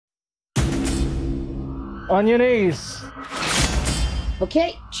On your knees.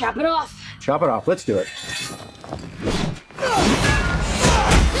 Okay, chop it off. Chop it off. Let's do it.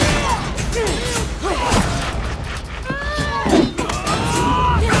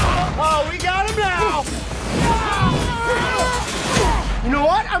 Oh, we got him now! You know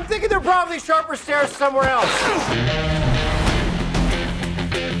what? I'm thinking there are probably sharper stairs somewhere else.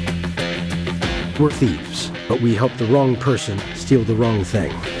 We're thieves, but we help the wrong person steal the wrong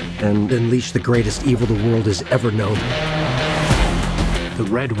thing and unleash the greatest evil the world has ever known. The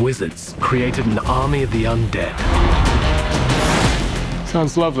Red Wizards created an army of the undead.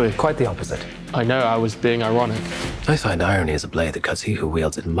 Sounds lovely. Quite the opposite. I know, I was being ironic. I find irony is a blade that cuts he who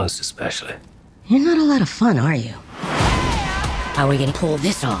wields it most especially. You're not a lot of fun, are you? How are we gonna pull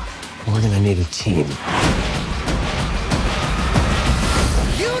this off? We're gonna need a team.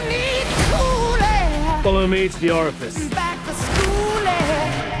 You need cool air. Follow me to the orifice. Back to school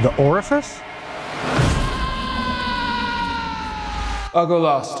air. The orifice? I'll go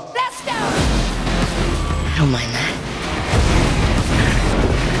last. Let's go. I don't mind that.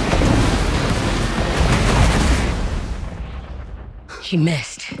 She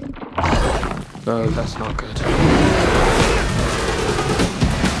missed. No, that's not good.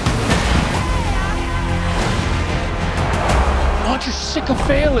 Aren't you sick of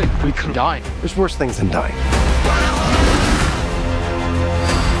failing? We could die. There's worse things than dying.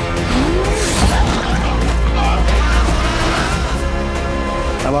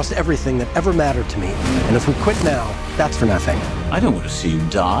 I lost everything that ever mattered to me, and if we quit now, that's for nothing. I don't want to see you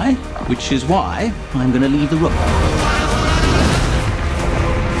die, which is why I'm going to leave the room.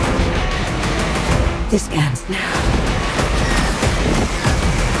 This ends now.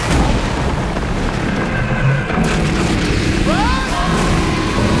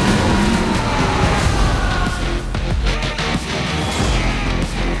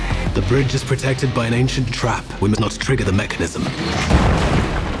 The bridge is protected by an ancient trap. We must not trigger the mechanism.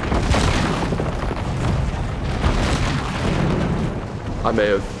 I may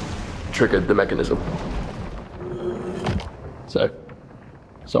have triggered the mechanism. So,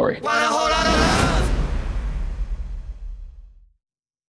 sorry. Want a whole lot of love.